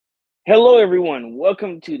Hello, everyone.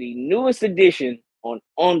 Welcome to the newest edition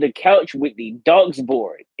on the Couch with the Dogs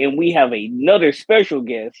Board, and we have another special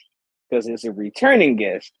guest because it's a returning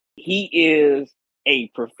guest. He is a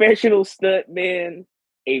professional stuntman,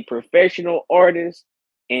 a professional artist,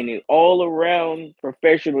 and an all-around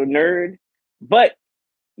professional nerd. But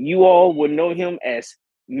you all will know him as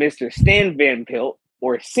Mr. Stan Van Pelt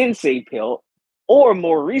or Sensei Pelt, or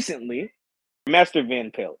more recently, Master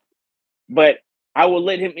Van Pelt. But I will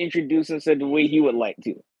let him introduce himself the way he would like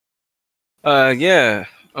to. Yeah.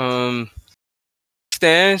 Um,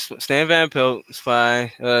 Stan Van Pelt is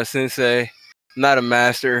fine. Sensei, I'm not a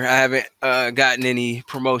master. I haven't gotten any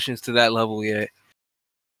promotions to that level yet.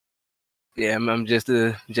 Yeah, I'm just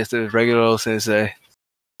a regular old sensei.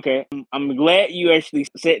 Okay, I'm glad you actually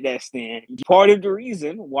said that, Stan. Part of the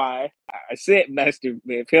reason why I said Master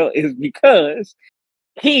Van Pelt is because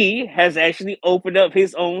he has actually opened up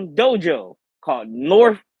his own dojo called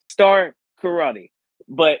North Star Karate.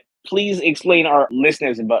 But please explain our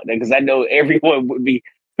listeners about that because I know everyone would be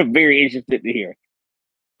very interested to hear.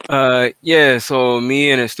 Yeah. So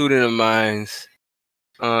me and a student of mine's,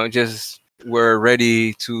 just were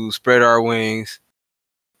ready to spread our wings,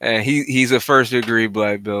 and he's a first degree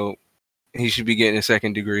black belt. He should be getting a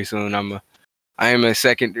second degree soon. I am a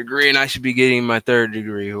second degree, and I should be getting my third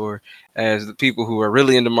degree, or as the people who are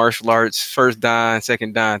really into martial arts, first dan,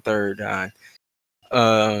 second dan, third dan.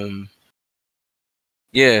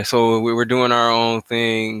 Yeah, so we were doing our own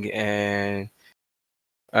thing, and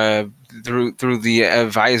through the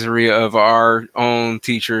advisory of our own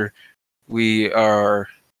teacher, we are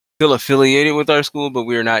still affiliated with our school, but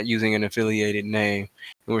we are not using an affiliated name.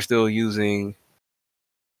 And we're still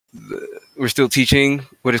teaching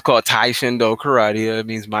what is called Tai Shindo Karate. It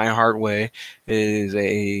means my heart way. It is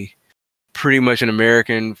a pretty much an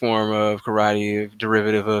American form of karate,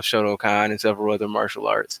 derivative of Shotokan and several other martial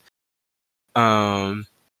arts. And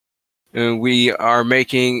we are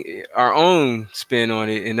making our own spin on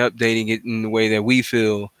it and updating it in the way that we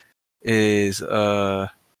feel is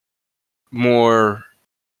more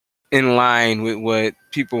in line with what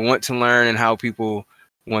people want to learn and how people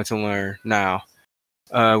want to learn now.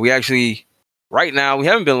 We actually, right now, we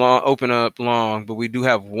haven't been open up long, but we do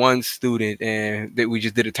have one student, and that we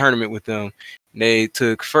just did a tournament with them. They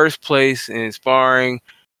took first place in sparring,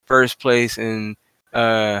 first place in.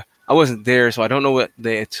 I wasn't there, so I don't know what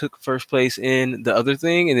they took first place in the other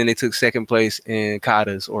thing, and then they took second place in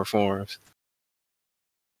katas or forms.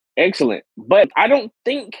 Excellent. But I don't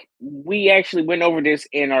think we actually went over this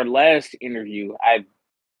in our last interview. I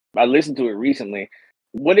listened to it recently.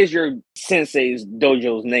 What is your sensei's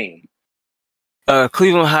dojo's name?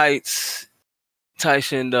 Cleveland Heights Tai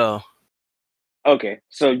Shindo. Okay,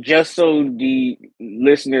 so just so the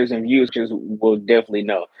listeners and viewers will definitely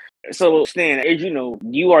know. So, Stan, as you know,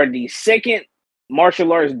 you are the second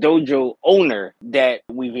martial arts dojo owner that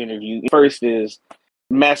we've interviewed. First is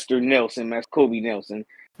Master Nelson, Master Kobe Nelson.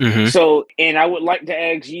 Mm-hmm. So, and I would like to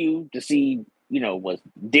ask you to see, what's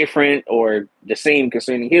different or the same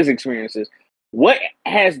concerning his experiences. What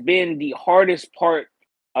has been the hardest part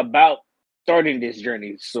about starting this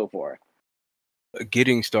journey so far?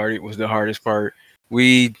 Getting started was the hardest part.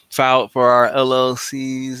 We filed for our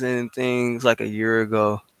LLCs and things like a year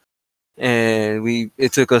ago, and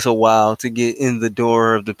it took us a while to get in the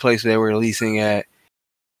door of the place that we're leasing at.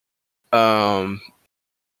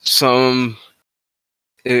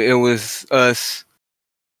 It was us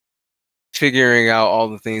figuring out all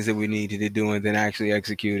the things that we needed to do and then actually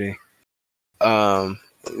executing.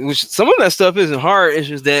 Which some of that stuff isn't hard. It's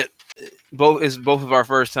just that both of our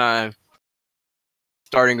first time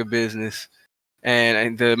starting a business,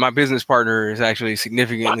 and my business partner is actually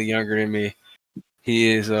significantly younger than me.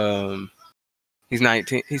 He is he's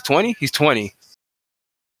 19. He's 20. He's 20,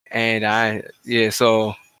 and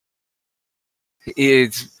so he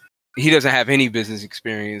doesn't have any business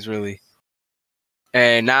experience really,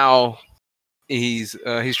 and now he's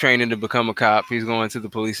training to become a cop. He's going to the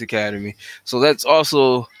police academy, so that's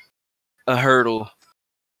also a hurdle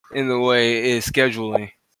in the way is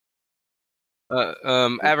scheduling.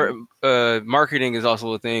 Marketing is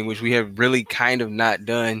also a thing which we have really kind of not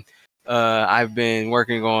done. I've been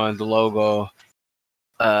working on the logo,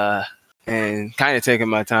 and kind of taking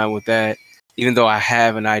my time with that, even though I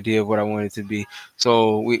have an idea of what I want it to be.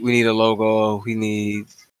 So we need a logo. We need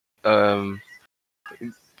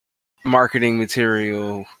marketing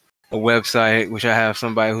material, a website, which I have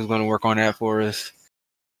somebody who's going to work on that for us.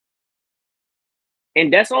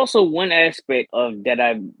 And that's also one aspect of that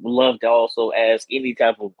I love to also ask any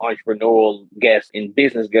type of entrepreneurial guest and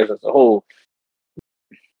business guest as a whole.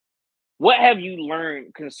 What have you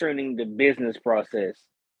learned concerning the business process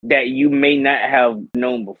that you may not have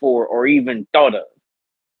known before or even thought of?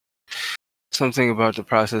 Something about the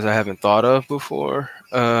process I haven't thought of before.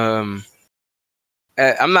 I'm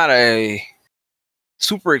not a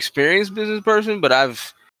super experienced business person, but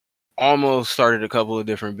I've almost started a couple of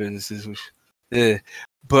different businesses.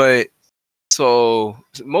 But so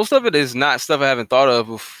most of it is not stuff I haven't thought of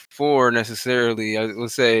before necessarily. I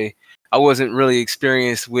would say I wasn't really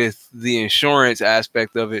experienced with the insurance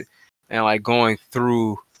aspect of it and like going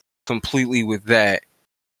through completely with that.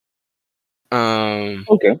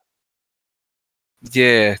 Okay.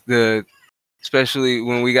 Yeah, especially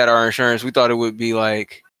when we got our insurance, we thought it would be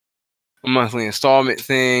like a monthly installment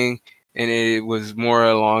thing, and it was more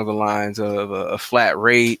along the lines of a flat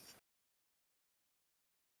rate,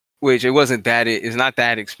 which it wasn't that it's not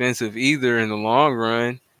that expensive either in the long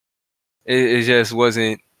run. It just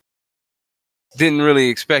didn't really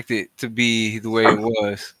expect it to be the way it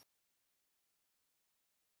was.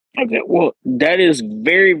 Okay, well, that is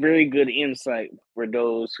very, very good insight for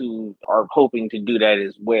those who are hoping to do that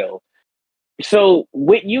as well. So,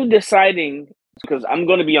 with you deciding, because I'm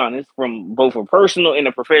going to be honest, from both a personal and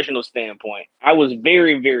a professional standpoint, I was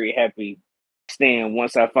very, very happy, Stan,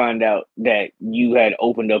 once I found out that you had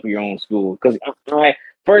opened up your own school. Because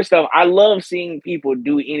first off, I love seeing people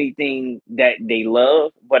do anything that they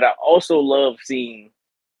love, but I also love seeing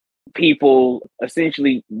people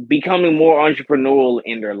essentially becoming more entrepreneurial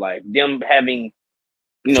in their life, them having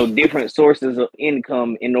different sources of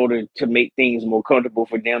income in order to make things more comfortable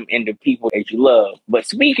for them and the people that you love. But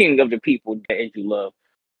speaking of the people that you love,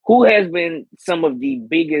 who has been some of the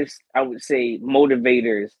biggest, I would say,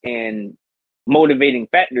 motivators and motivating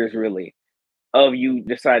factors really of you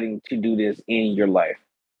deciding to do this in your life?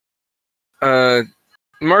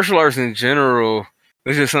 Martial arts in general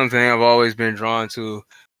is just something I've always been drawn to.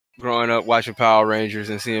 Growing up watching Power Rangers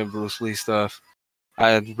and seeing Bruce Lee stuff,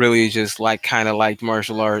 I really just kind of liked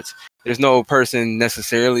martial arts. There's no person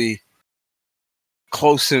necessarily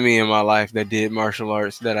close to me in my life that did martial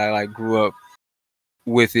arts that I grew up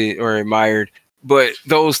with it or admired, but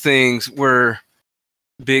those things were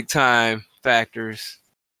big time factors.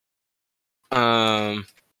 Okay.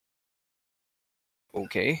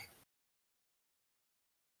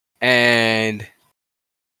 And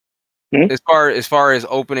as far as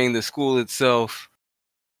opening the school itself,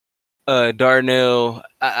 Darnell,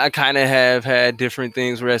 I kind of have had different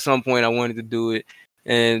things where at some point I wanted to do it,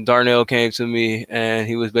 and Darnell came to me and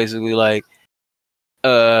he was basically like,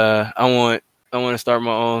 I want to start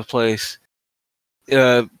my own place.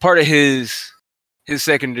 Part of his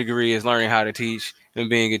second degree is learning how to teach and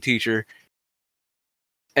being a teacher,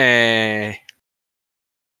 and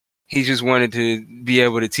he just wanted to be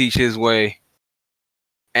able to teach his way.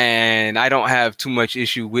 And I don't have too much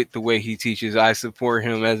issue with the way he teaches. I support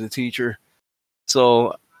him as a teacher.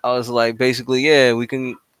 So I was like, basically, yeah, we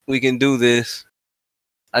can do this.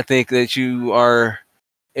 I think that you are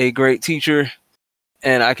a great teacher,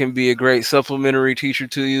 and I can be a great supplementary teacher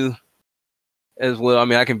to you as well. I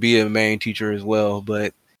mean, I can be a main teacher as well,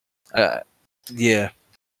 but yeah.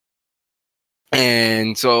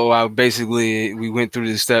 And so we went through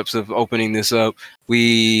the steps of opening this up.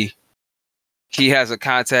 He has a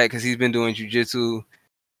contact because he's been doing jiu-jitsu,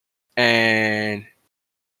 and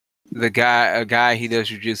a guy he does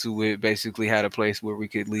jiu-jitsu with basically had a place where we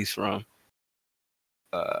could lease from.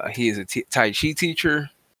 He is a Tai Chi teacher.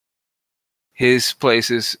 His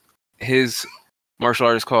martial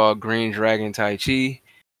art is called Green Dragon Tai Chi.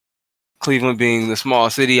 Cleveland being the small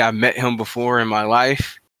city, I met him before in my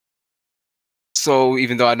life. So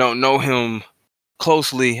even though I don't know him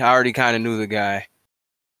closely, I already kind of knew the guy.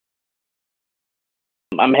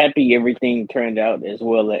 I'm happy everything turned out as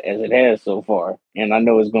well as it has so far, and I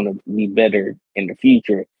know it's going to be better in the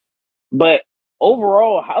future. But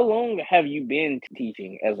overall, how long have you been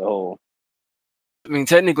teaching as a whole? I mean,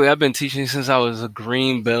 technically, I've been teaching since I was a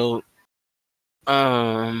green belt.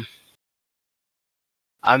 I'm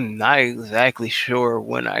not exactly sure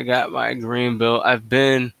when I got my green belt. I've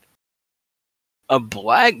been a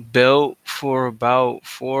black belt for about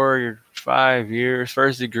 4 or 5 years.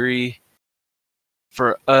 First degree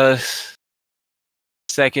for us.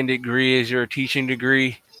 Second degree is your teaching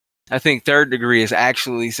degree. I think third degree is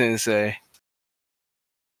actually Sensei.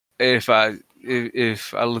 If I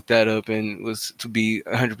looked that up and was to be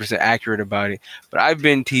 100% accurate about it. But I've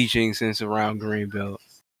been teaching since around green belt.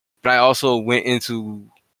 But I also went into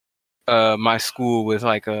my school with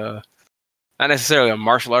not necessarily a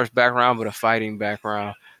martial arts background, but a fighting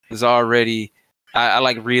background. There's already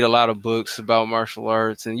I read a lot of books about martial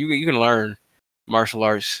arts, and you can learn martial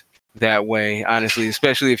arts that way, honestly,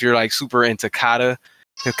 especially if you're super into kata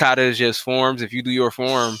Kata is just forms. If you do your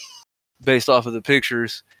form based off of the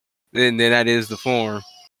pictures, then that is the form.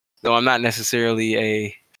 Though I'm not necessarily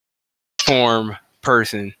a form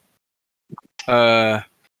person. And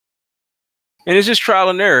it's just trial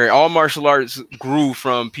and error. All martial arts grew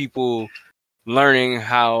from people learning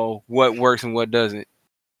what works and what doesn't.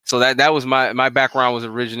 So that was my background, was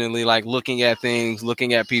originally like looking at things,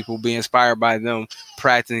 looking at people, being inspired by them,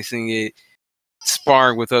 practicing it,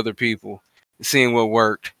 sparring with other people, seeing what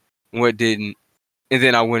worked and what didn't. And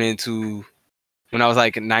then I went into, when I was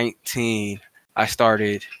like 19, I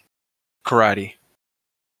started karate.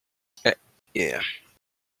 Yeah.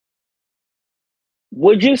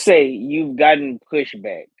 Would you say you've gotten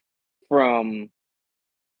pushback from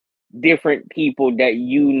different people that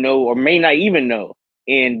you know or may not even know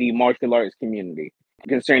in the martial arts community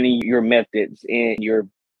concerning your methods and your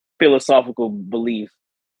philosophical beliefs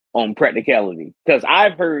on practicality? Because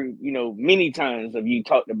I've heard, many times of you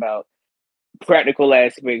talked about practical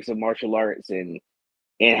aspects of martial arts and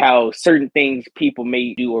how certain things people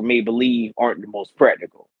may do or may believe aren't the most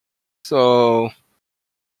practical. So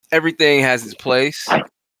everything has its place.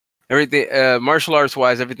 Everything, martial arts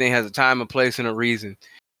wise, everything has a time, a place, and a reason.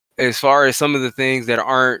 As far as some of the things that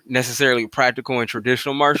aren't necessarily practical in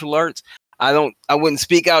traditional martial arts, I wouldn't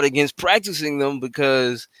speak out against practicing them,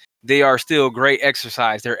 because they are still great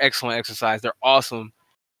exercise. They're excellent exercise. They're awesome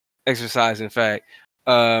exercise, in fact.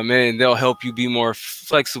 And they'll help you be more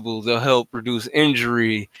flexible. They'll help reduce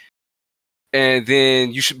injury. And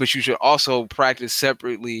then you should also practice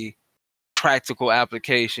separately practical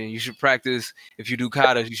application. You should practice, if you do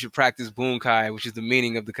kata, you should practice bunkai, which is the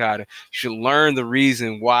meaning of the kata. You should learn the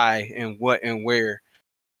reason why and what and where.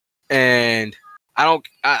 And I'm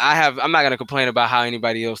not going to complain about how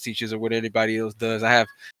anybody else teaches or what anybody else does. I have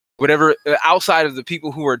whatever, outside of the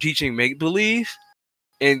people who are teaching make believe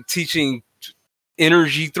and teaching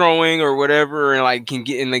energy throwing or whatever, and like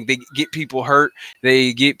they get people hurt.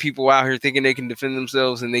 They get people out here thinking they can defend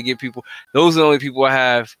themselves, and they get people. Those are the only people I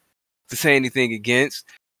have to say anything against.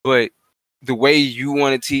 But the way you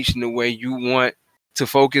want to teach and the way you want to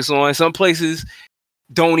focus on, some places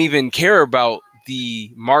don't even care about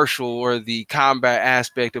the martial or the combat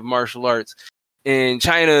aspect of martial arts. In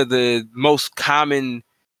China, the most common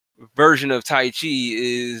version of Tai Chi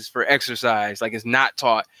is for exercise. Like, it's not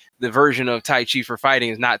taught. The version of Tai Chi for fighting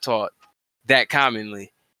is not taught that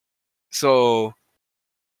commonly. So,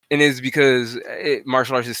 and it's because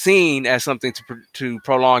martial arts is seen as something to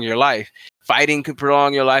prolong your life. Fighting could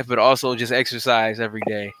prolong your life, but also just exercise every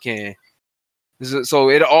day can. So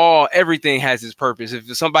everything has its purpose. If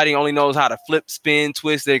somebody only knows how to flip, spin,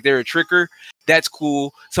 twist, they're a tricker, that's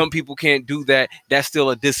cool. Some people can't do that. That's still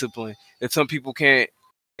a discipline. If some people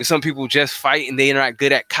just fight and they're not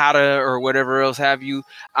good at kata or whatever else have you,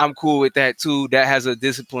 I'm cool with that too. That has a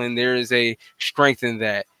discipline. There is a strength in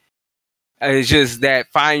that. It's just that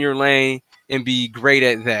find your lane and be great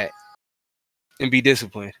at that and be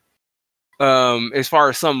disciplined. As far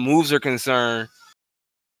as some moves are concerned,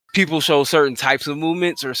 people show certain types of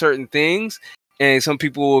movements or certain things, and some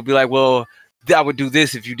people will be like, well, I would do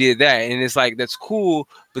this if you did that. And it's like, that's cool,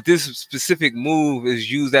 but this specific move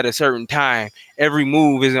is used at a certain time. Every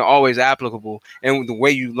move isn't always applicable. And the way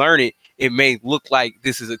you learn it, it may look like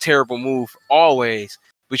this is a terrible move always,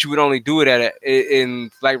 but you would only do it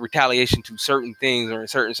in like retaliation to certain things or in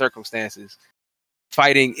certain circumstances.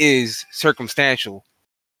 Fighting is circumstantial.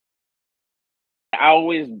 I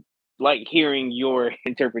always like hearing your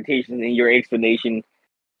interpretation and your explanation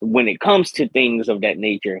when it comes to things of that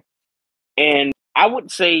nature. And I would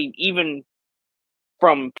say, even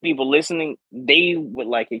from people listening, they would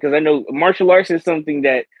like it, because I know martial arts is something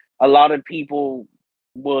that a lot of people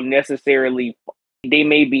will they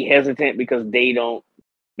may be hesitant because they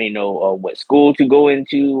may know what school to go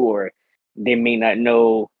into, or they may not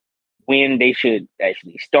know when they should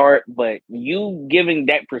actually start. But you giving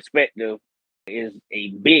that perspective is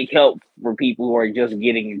a big help for people who are just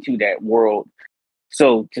getting into that world,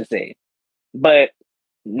 so to say. But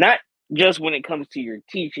not just when it comes to your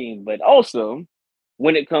teaching, but also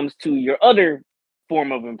when it comes to your other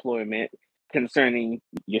form of employment concerning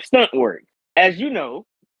your stunt work. As you know,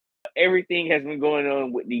 everything has been going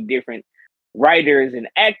on with the different writers and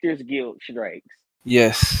actors guild strikes.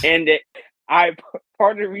 Yes. And part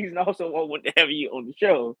of the reason also I want to have you on the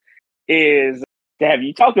show is to have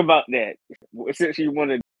you talk about that, since you're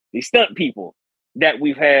one of the stunt people that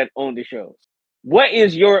we've had on the show. What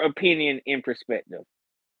is your opinion and perspective?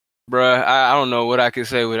 Bruh, I don't know what I can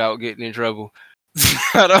say without getting in trouble.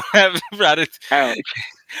 I don't have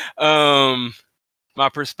my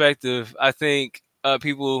perspective. I think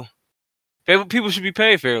people should be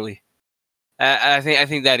paid fairly. I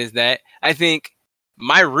think that is that. I think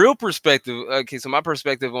my real perspective. Okay, so my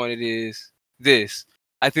perspective on it is this.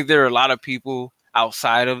 I think there are a lot of people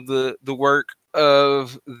outside of the work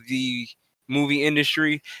of the movie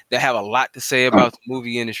industry that have a lot to say about the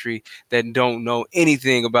movie industry that don't know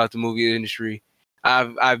anything about the movie industry.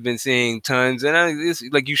 I've been seeing tons, and it's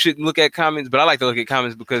like you shouldn't look at comments, but I like to look at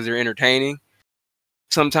comments because they're entertaining.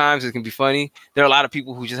 Sometimes it can be funny. There are a lot of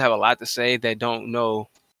people who just have a lot to say that don't know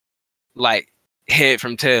like head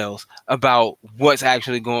from tails about what's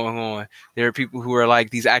actually going on. There are people who are like,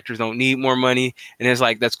 these actors don't need more money, and it's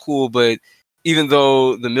like, that's cool, but even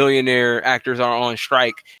though the millionaire actors are on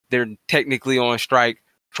strike, they're technically on strike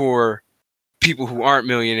for people who aren't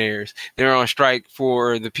millionaires. They're on strike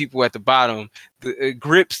for the people at the bottom. The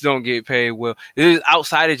grips don't get paid well.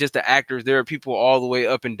 Outside of just the actors, there are people all the way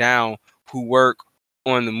up and down who work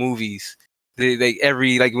on the movies. They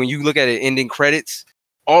every, like, when you look at it, ending credits,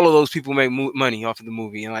 all of those people make money off of the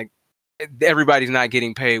movie, and like everybody's not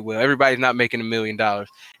getting paid well. Everybody's not making $1 million.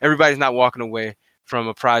 Everybody's not walking away from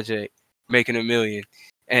a project making $1 million.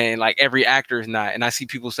 And like every actor is not. And I see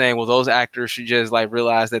people saying, well, those actors should just like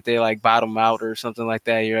realize that they like bottom out or something like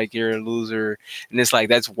that. You're a loser. And it's like,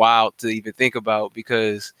 that's wild to even think about,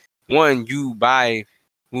 because one, you buy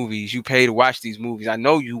movies, you pay to watch these movies. I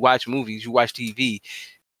know you watch movies, you watch TV.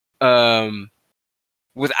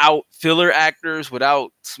 Without filler actors,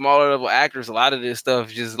 without smaller level actors, a lot of this stuff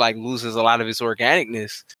just like loses a lot of its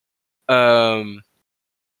organicness. They're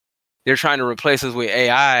trying to replace us with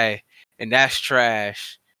AI, and that's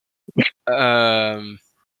trash. They're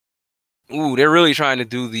really trying to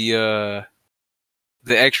do the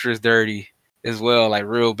extras dirty as well, like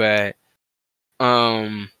real bad.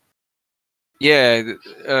 The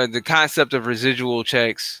concept of residual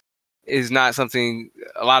checks is not something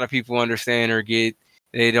a lot of people understand or get.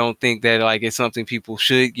 They don't think that like it's something people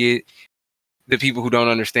should get. The people who don't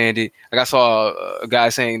understand it, like I saw a guy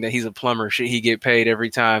saying that he's a plumber. Should he get paid every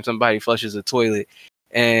time somebody flushes a toilet?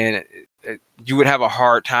 And you would have a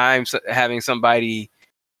hard time having somebody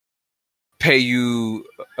pay you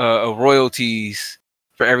royalties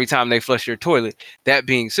for every time they flush your toilet. That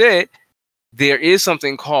being said, there is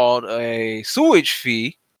something called a sewage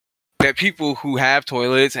fee that people who have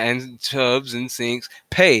toilets and tubs and sinks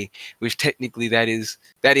pay, which technically that is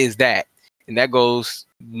that, and that goes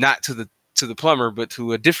not to the plumber but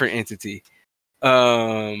to a different entity.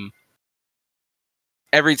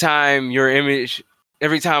 Every time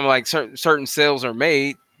like certain sales are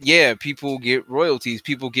made, yeah, people get royalties,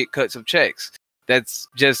 people get cuts of checks. That's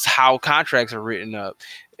just how contracts are written up.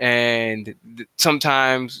 And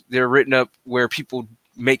sometimes they're written up where people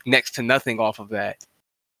make next to nothing off of that.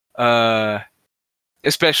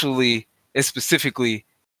 Especially and specifically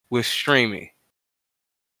with streaming.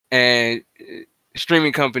 And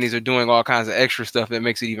streaming companies are doing all kinds of extra stuff that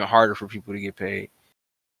makes it even harder for people to get paid.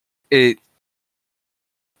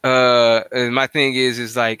 And my thing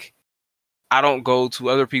is like, I don't go to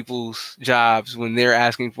other people's jobs when they're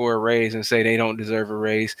asking for a raise and say they don't deserve a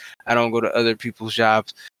raise. I don't go to other people's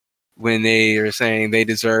jobs when they are saying they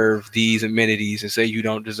deserve these amenities and say you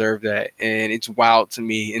don't deserve that. And it's wild to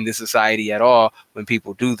me in this society at all when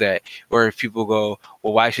people do that. Or if people go,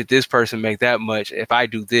 well, why should this person make that much if I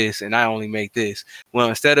do this and I only make this? Well,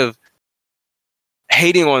 instead of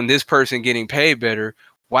hating on this person getting paid better,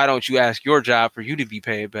 why don't you ask your job for you to be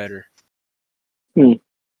paid better?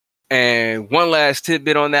 And one last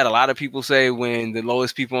tidbit on that, a lot of people say when the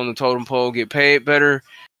lowest people on the totem pole get paid better,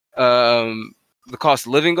 the cost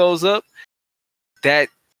of living goes up. That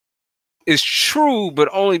is true, but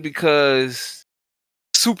only because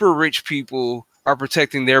super rich people are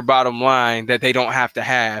protecting their bottom line that they don't have to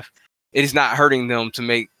have. It is not hurting them to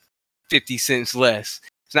make 50 cents less.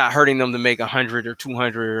 It's not hurting them to make $100 or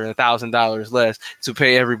 $200 or $1,000 less to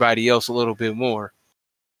pay everybody else a little bit more.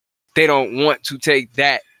 They don't want to take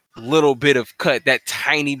that little bit of cut, that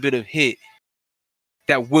tiny bit of hit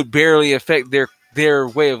that would barely affect their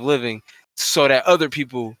way of living, so that other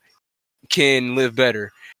people can live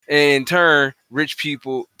better. And in turn,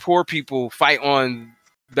 poor people fight on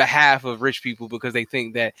behalf of rich people because they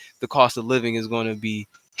think that the cost of living is going to be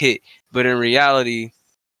hit. But in reality,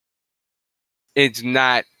 it's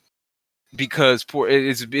not, because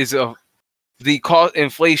the cost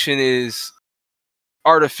inflation is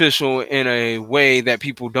artificial in a way that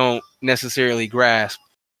people don't necessarily grasp.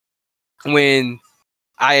 When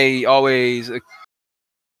I always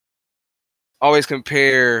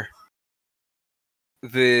compare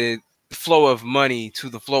the flow of money to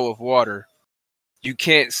the flow of water, you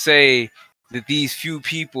can't say that these few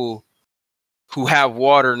people who have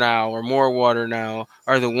water now or more water now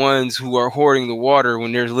are the ones who are hoarding the water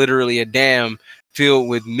when there's literally a dam filled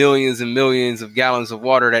with millions and millions of gallons of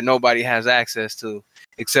water that nobody has access to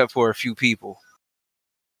except for a few people.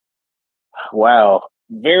 Wow.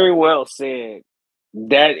 Very well said.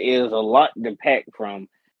 That is a lot to pack from.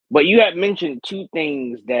 But you had mentioned two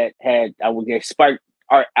things that had, I would guess, sparked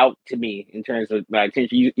art out to me in terms of my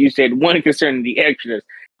attention. You said one concerning the extras.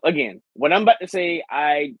 Again, what I'm about to say,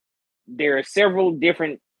 there are several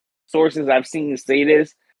different sources I've seen say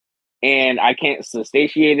this, and I can't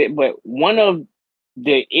substantiate it. But one of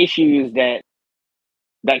the issues that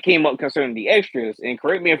came up concerning the extras, and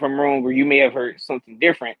correct me if I'm wrong, or you may have heard something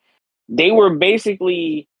different. They were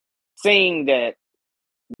basically saying that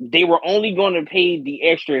they were only going to pay the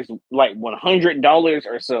extras like $100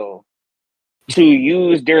 or so to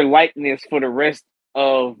use their likeness for the rest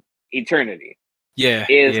of eternity. Yeah.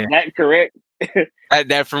 Is that correct?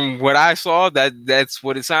 That from what I saw, that's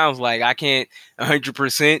what it sounds like. I can't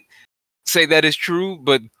 100% say that is true,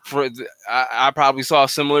 but I probably saw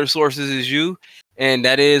similar sources as you, and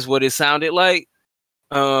that is what it sounded like.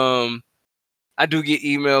 I do get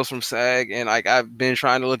emails from SAG, and like I've been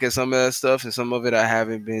trying to look at some of that stuff, and some of it I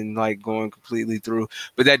haven't been like going completely through.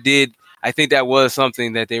 But I think that was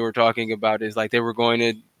something that they were talking about, is like they were going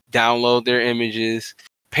to download their images,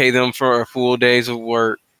 pay them for a full days of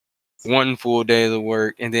work, one full day of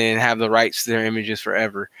work, and then have the rights to their images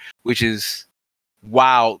forever, which is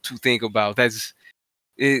wild to think about. That's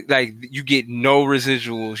it, like you get no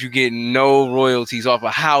residuals, you get no royalties off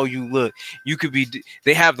of how you look. You could be,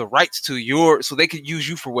 they have the rights to so they could use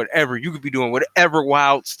you for whatever. You could be doing whatever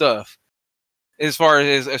wild stuff as far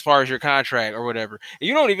as your contract or whatever. And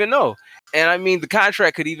you don't even know. And I mean, the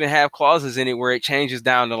contract could even have clauses in it where it changes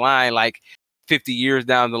down the line, like 50 years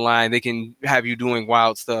down the line, they can have you doing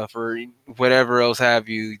wild stuff or whatever else have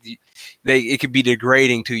you. It could be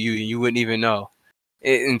degrading to you and you wouldn't even know.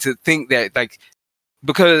 And to think that, like,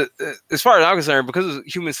 because as far as I'm concerned, because of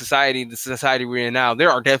human society, the society we're in now, there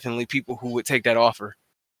are definitely people who would take that offer.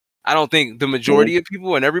 I don't think the majority of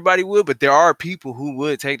people and everybody would, but there are people who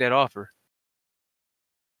would take that offer.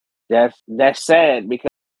 That's sad, because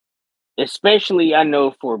especially I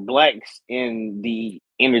know for blacks in the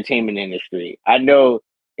entertainment industry, I know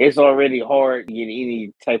it's already hard to get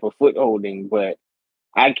any type of footholding, but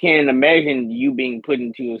I can't imagine you being put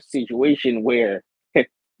into a situation where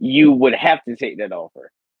you would have to take that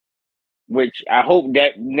offer, which I hope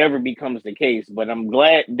that never becomes the case. But I'm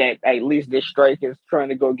glad that at least this strike is trying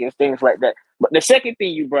to go against things like that. But the second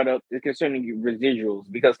thing you brought up is concerning your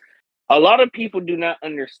residuals, because a lot of people do not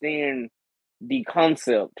understand the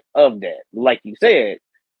concept of that. Like you said,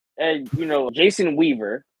 Jason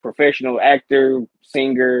Weaver, professional actor,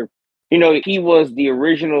 singer, he was the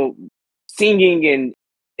original singing and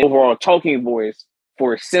overall talking voice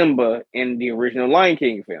for Simba in the original Lion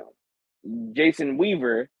King film. Jason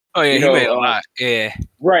Weaver. Oh yeah, he made a lot. Yeah,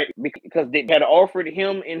 right, because they had offered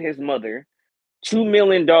him and his mother $2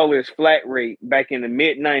 million flat rate back in the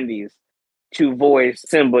mid-90s to voice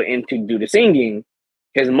Simba and to do the singing.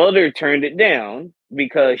 His mother turned it down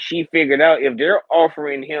because she figured out if they're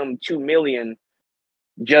offering him $2 million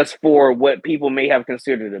just for what people may have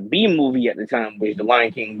considered a B movie at the time, which The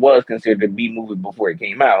Lion King was considered a B movie before it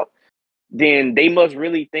came out, then they must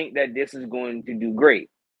really think that this is going to do great.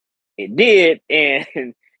 It did,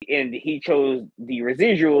 and he chose the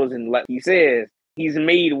residuals, and like he says, he's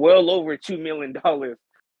made well over $2 million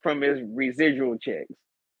from his residual checks.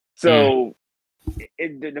 So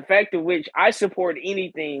the fact of which I support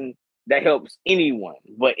anything that helps anyone,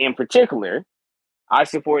 but in particular, I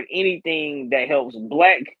support anything that helps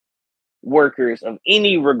Black workers of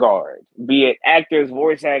any regard, be it actors,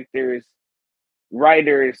 voice actors,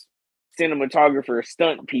 writers, cinematographers,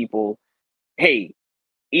 stunt people. Hey,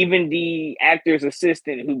 even the actor's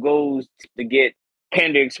assistant who goes to get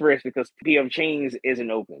Panda Express because PF Chang's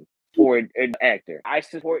isn't open for an actor. I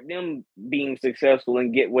support them being successful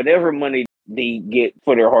and get whatever money they get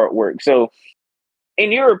for their hard work. So,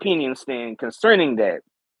 in your opinion, Stan, concerning that,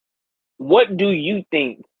 what do you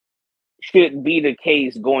think should be the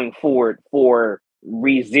case going forward for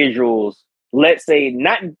residuals? Let's say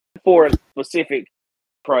not for a specific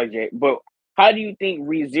project, but how do you think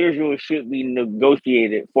residuals should be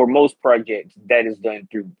negotiated for most projects that is done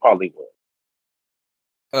through Hollywood?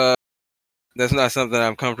 That's not something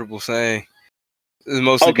I'm comfortable saying.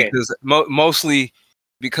 Mostly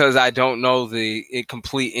because I don't know the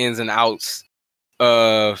complete ins and outs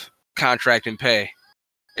of contract and pay.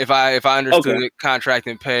 If I understood it, contract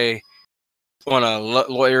and pay on a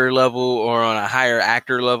lawyer level or on a higher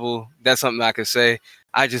actor level, that's something I could say.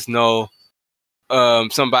 I just know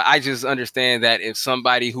somebody. I just understand that if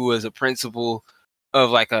somebody who is a principal of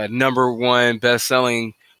like a #1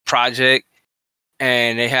 best-selling project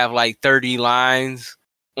and they have like 30 lines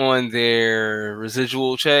on their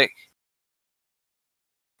residual check,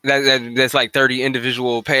 that's like 30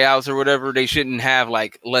 individual payouts or whatever, they shouldn't have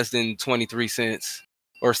like less than 23 cents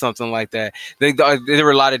or something like that. There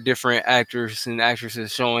were a lot of different actors and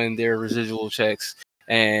actresses showing their residual checks,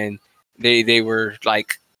 and they were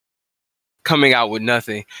like coming out with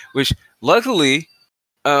nothing, which luckily,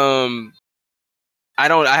 I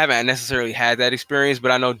haven't necessarily had that experience,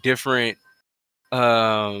 but I know different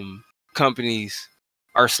companies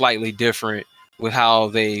are slightly different with how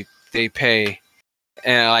they pay,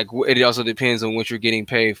 and like it also depends on what you're getting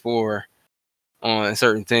paid for on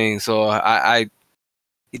certain things. So I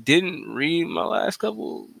didn't read my last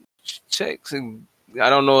couple checks, and I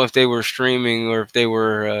don't know if they were streaming or if they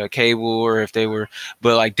were cable or if they were,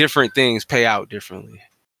 but like different things pay out differently.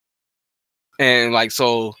 And like,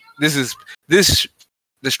 so this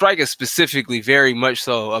the strike is specifically very much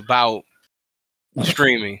so about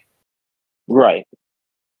streaming. Right.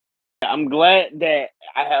 I'm glad that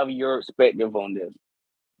I have your perspective on this.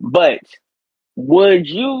 But would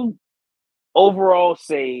you overall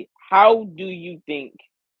say, how do you think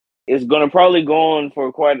it's going to probably go on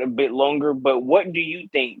for quite a bit longer, but what do you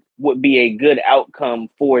think would be a good outcome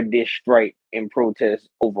for this strike and protest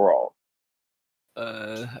overall?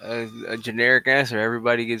 A generic answer: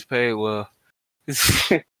 everybody gets paid well.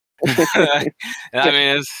 I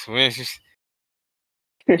mean,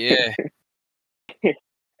 yeah.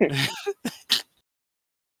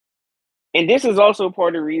 And this is also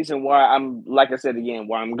part of the reason why I'm, like I said again,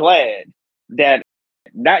 why I'm glad that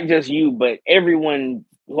not just you, but everyone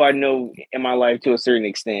who I know in my life to a certain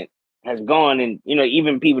extent has gone, and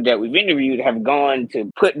even people that we've interviewed have gone to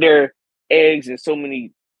put their eggs in so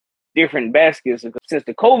many different baskets. Since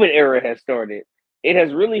the COVID era has started, it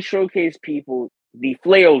has really showcased people the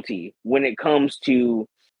frailty when it comes to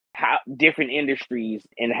how different industries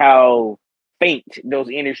and how faint those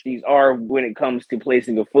industries are when it comes to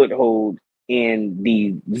placing a foothold in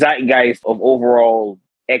the zeitgeist of overall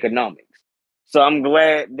economics. So I'm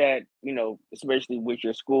glad that, especially with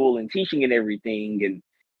your school and teaching and everything, and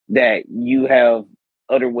that you have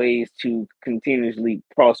other ways to continuously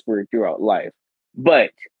prosper throughout life.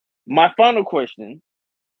 But my final question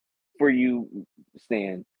for you,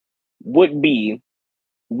 Stan, would be,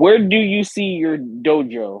 where do you see your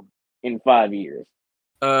dojo in 5 years?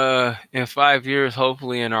 In 5 years,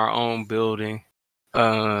 hopefully in our own building.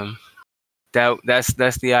 That's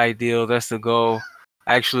the ideal. That's the goal.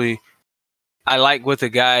 Actually, I like what the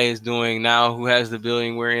guy is doing now who has the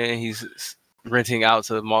building we're in. He's renting out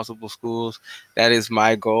to multiple schools. That is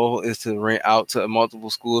my goal, is to rent out to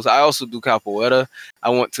multiple schools. I also do capoeira.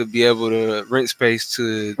 I want to be able to rent space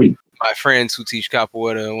to my friends who teach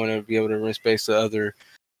capoeira. I want to be able to rent space to other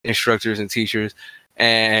instructors and teachers.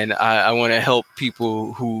 And I want to help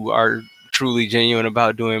people who are truly genuine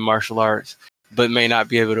about doing martial arts, but may not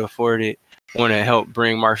be able to afford it. I want to help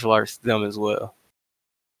bring martial arts to them as well.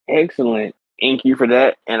 Excellent. Thank you for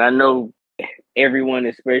that. And I know everyone,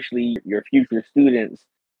 especially your future students,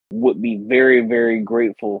 would be very, very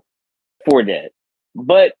grateful for that.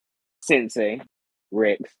 But, Sensei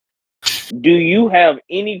Rex, do you have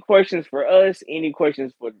any questions for us? Any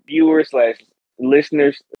questions for viewers slash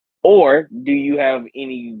listeners? Or do you have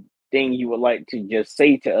anything you would like to just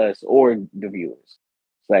say to us or the viewers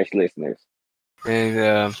slash listeners?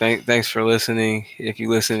 And thanks for listening. If you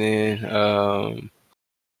listen in,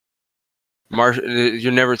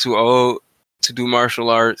 you're never too old to do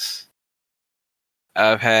martial arts.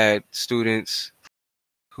 I've had students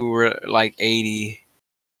who were like 80.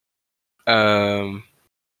 Yeah,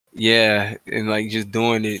 and like just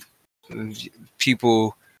doing it.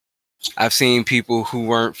 I've seen people who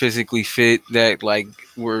weren't physically fit that like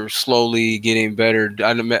were slowly getting better.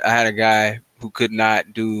 I had a guy who could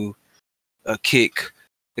not do a kick.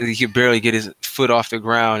 He could barely get his foot off the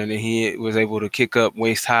ground, and then he was able to kick up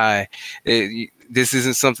waist high. This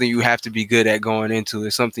isn't something you have to be good at going into.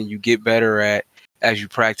 It's something you get better at as you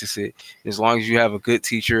practice it. As long as you have a good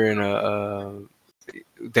teacher and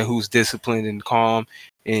who's disciplined and calm,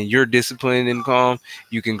 and you're disciplined and calm,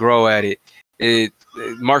 you can grow at it.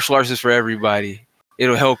 Martial arts is for everybody.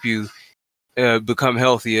 It'll help you become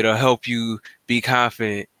healthy. It'll help you be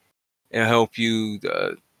confident. It'll help you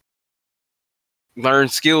learn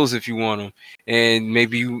skills if you want them. And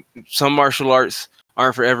maybe some martial arts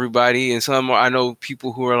aren't for everybody, and I know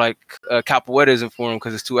people who are like capoeira isn't for them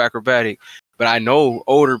because it's too acrobatic. But I know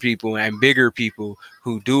older people and bigger people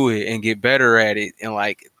who do it and get better at it, and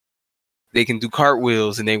like They can do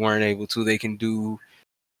cartwheels and they weren't able to. They can do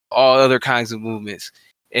all other kinds of movements.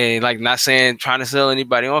 And like, not saying trying to sell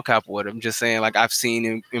anybody on capoeira. I'm just saying, like, I've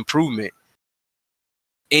seen improvement.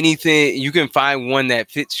 Anything you can find one that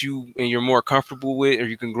fits you and you're more comfortable with, or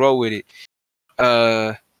you can grow with it.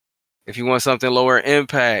 If you want something lower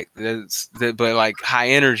impact, but like high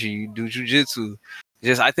energy, you do jujitsu.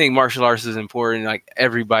 I think martial arts is important. Like,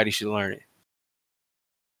 everybody should learn it.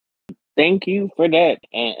 Thank you for that.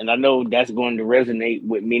 And I know that's going to resonate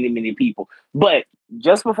with many, many people. But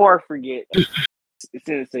just before I forget,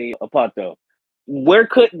 Sensei Apato, where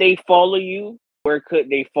could they follow you? Where could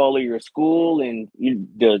they follow your school and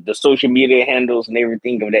the social media handles and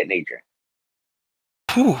everything of that nature?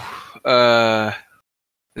 Whew.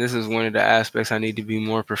 This is one of the aspects I need to be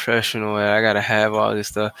more professional at. I gotta have all this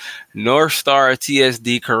stuff. North Star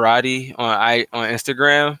TSD Karate on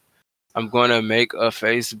Instagram. I'm gonna make a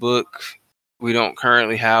Facebook. We don't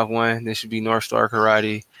currently have one. This should be North Star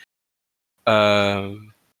Karate.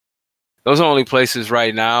 Those are only places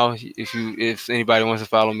right now. If anybody wants to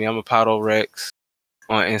follow me, I'm Apato Rex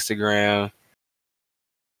on Instagram.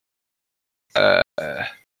 If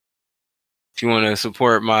you want to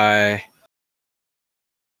support my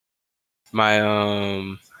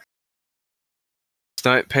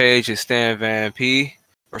stunt page, is Stan Van P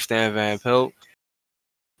or Stan Van Pelt.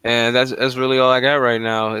 And that's really all I got right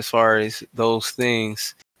now as far as those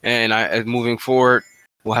things. And moving forward,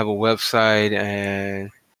 we'll have a website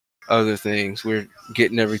and other things. We're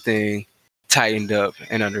getting everything tightened up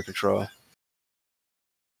and under control.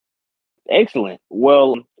 Excellent.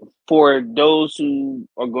 Well, for those who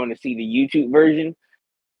are going to see the YouTube version,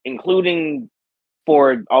 including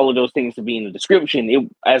for all of those things to be in the description,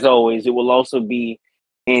 as always, it will also be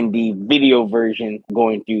in the video version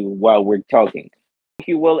going through while we're talking. Thank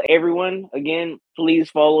you. Well, everyone, again, please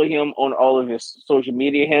follow him on all of his social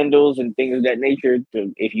media handles and things of that nature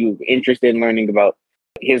if you're interested in learning about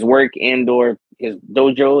his work and or his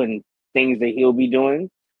dojo and things that he'll be doing.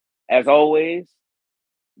 As always,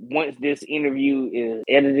 once this interview is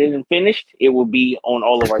edited and finished, it will be on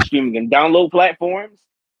all of our streaming and download platforms,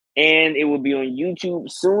 and it will be on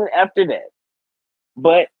YouTube soon after that.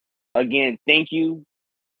 But again, thank you,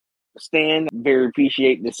 Stan. Very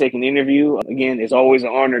appreciate the second interview. Again, it's always an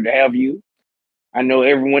honor to have you. I know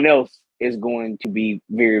everyone else is going to be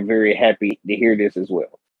very, very happy to hear this as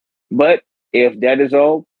well. But if that is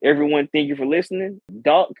all, everyone, thank you for listening.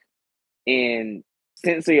 Doc and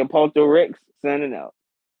Sensei Apato Rex signing out.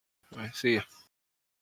 All right, see you.